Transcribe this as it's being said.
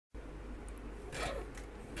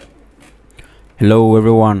Hello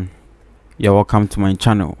everyone, you're welcome to my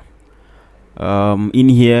channel. In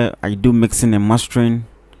here I do mixing and mastering,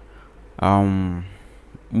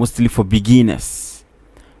 mostly for beginners.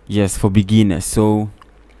 Yes, for beginners. So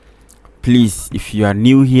please, if you are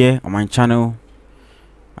new here on my channel,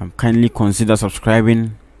 kindly consider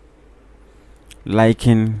subscribing,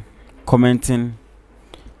 liking, commenting,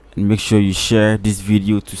 and make sure you share this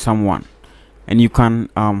video to someone. And you can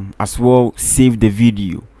as well save the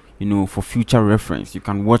video, for future reference. You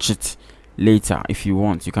can watch it later if you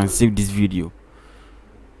want. You can save this video.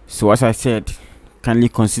 So as I said, kindly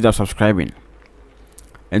consider subscribing.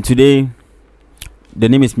 And today, the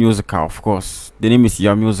name is Musical, of course. The name is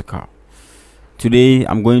Yaw Musikal. Today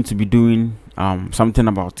I'm going to be doing something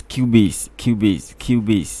about Cubase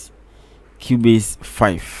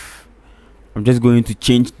 5. I'm just going to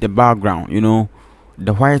change the background.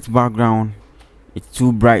 The white background, it's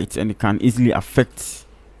too bright and it can easily affect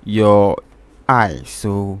your eye.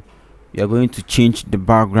 So we are going to change the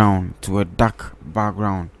background to a dark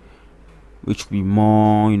background, which will be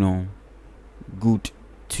more good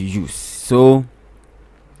to use. So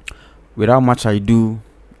without much ado,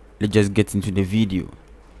 let's just get into the video.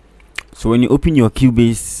 So when you open your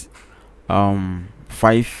Cubase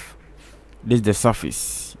 5, this is the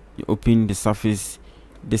surface. You open the surface,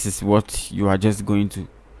 this is what you are just going to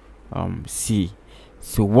see.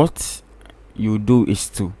 So what you do is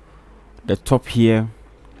to the top here,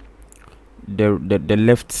 the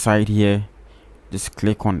left side here, just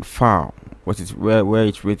click on file. What is where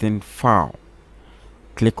it's written file,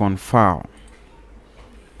 click on file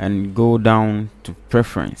and go down to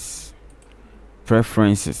preferences.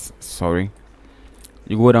 Sorry,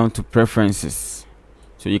 you go down to preferences.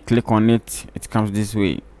 So you click on it, it comes this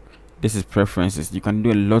way. This is preferences. You can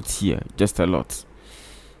do a lot here, just a lot.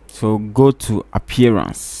 So go to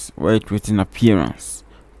appearance, where it's written appearance,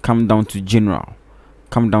 come down to general,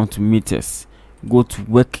 come down to meters, go to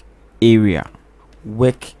work area.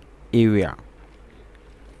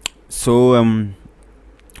 So on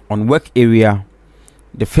work area,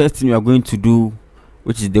 the first thing you are going to do,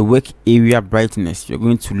 which is the work area brightness, you're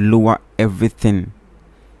going to lower everything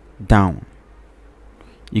down.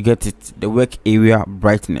 You get it? The work area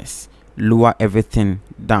brightness, lower everything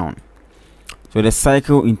down. So the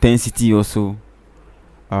cycle intensity also,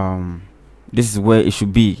 this is where it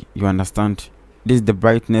should be. You understand? This is the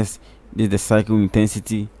brightness, this is the cycle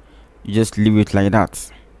intensity. You just leave it like that.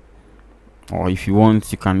 Or if you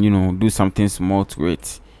want, you can do something small to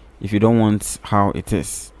it. If you don't want how it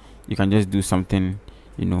is, you can just do something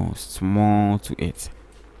small to it.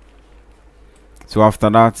 So after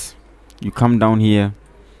that, you come down here,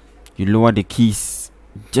 you lower the keys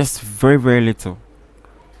just very little,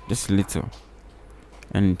 just little.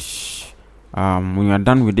 And when you are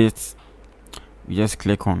done with it, you just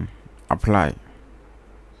click on apply.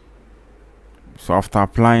 So after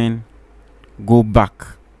applying, go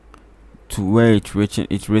back to where it's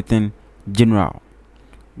written general.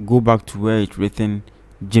 Go back to where it's written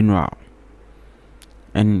general,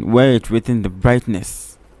 and where it's written the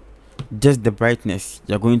brightness, just the brightness,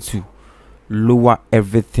 you're going to lower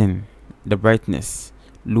everything. The brightness,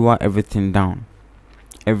 lower everything down.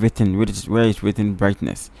 Everything where it's written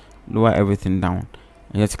brightness, lower everything down,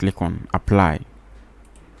 and just click on apply.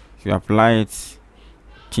 If you apply it,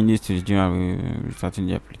 changes to the general, restarting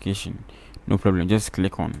the application, no problem. Just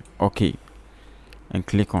click on OK and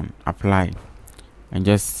click on apply and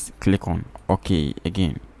just click on OK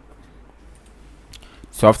again.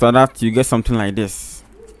 So after that, you get something like this.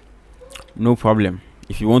 No problem.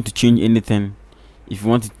 If you want to change anything, if you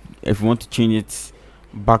want to change it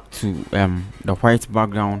back to the white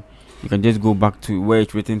background, you can just go back to where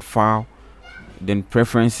it's written file, then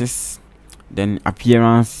preferences, then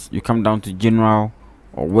appearance. You come down to general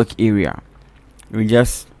or work area. You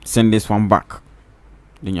just send this one back,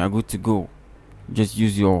 then you're good to go. Just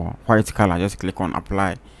use your white color, just click on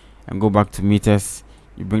apply and go back to meters.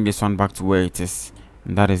 You bring this one back to where it is,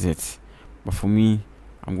 and that is it. But for me,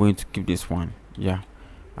 I'm going to keep this one. Yeah,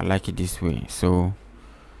 I like it this way. So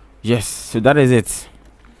yes, so that is it.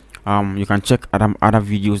 You can check other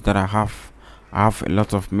videos that I have. I have a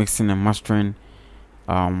lot of mixing and mastering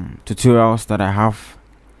tutorials that I have.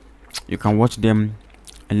 You can watch them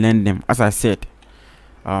and learn them. As I said,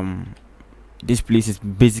 this place is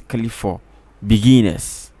basically for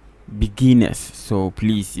beginners. So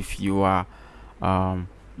please, if you are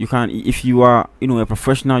if you are a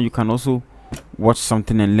professional, you can also watch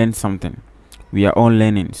something and learn something. We are all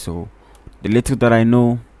learning. So the little that I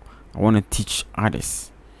know, I want to teach others.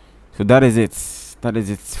 So that is it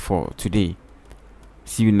for today.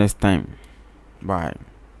 See you next time. Bye.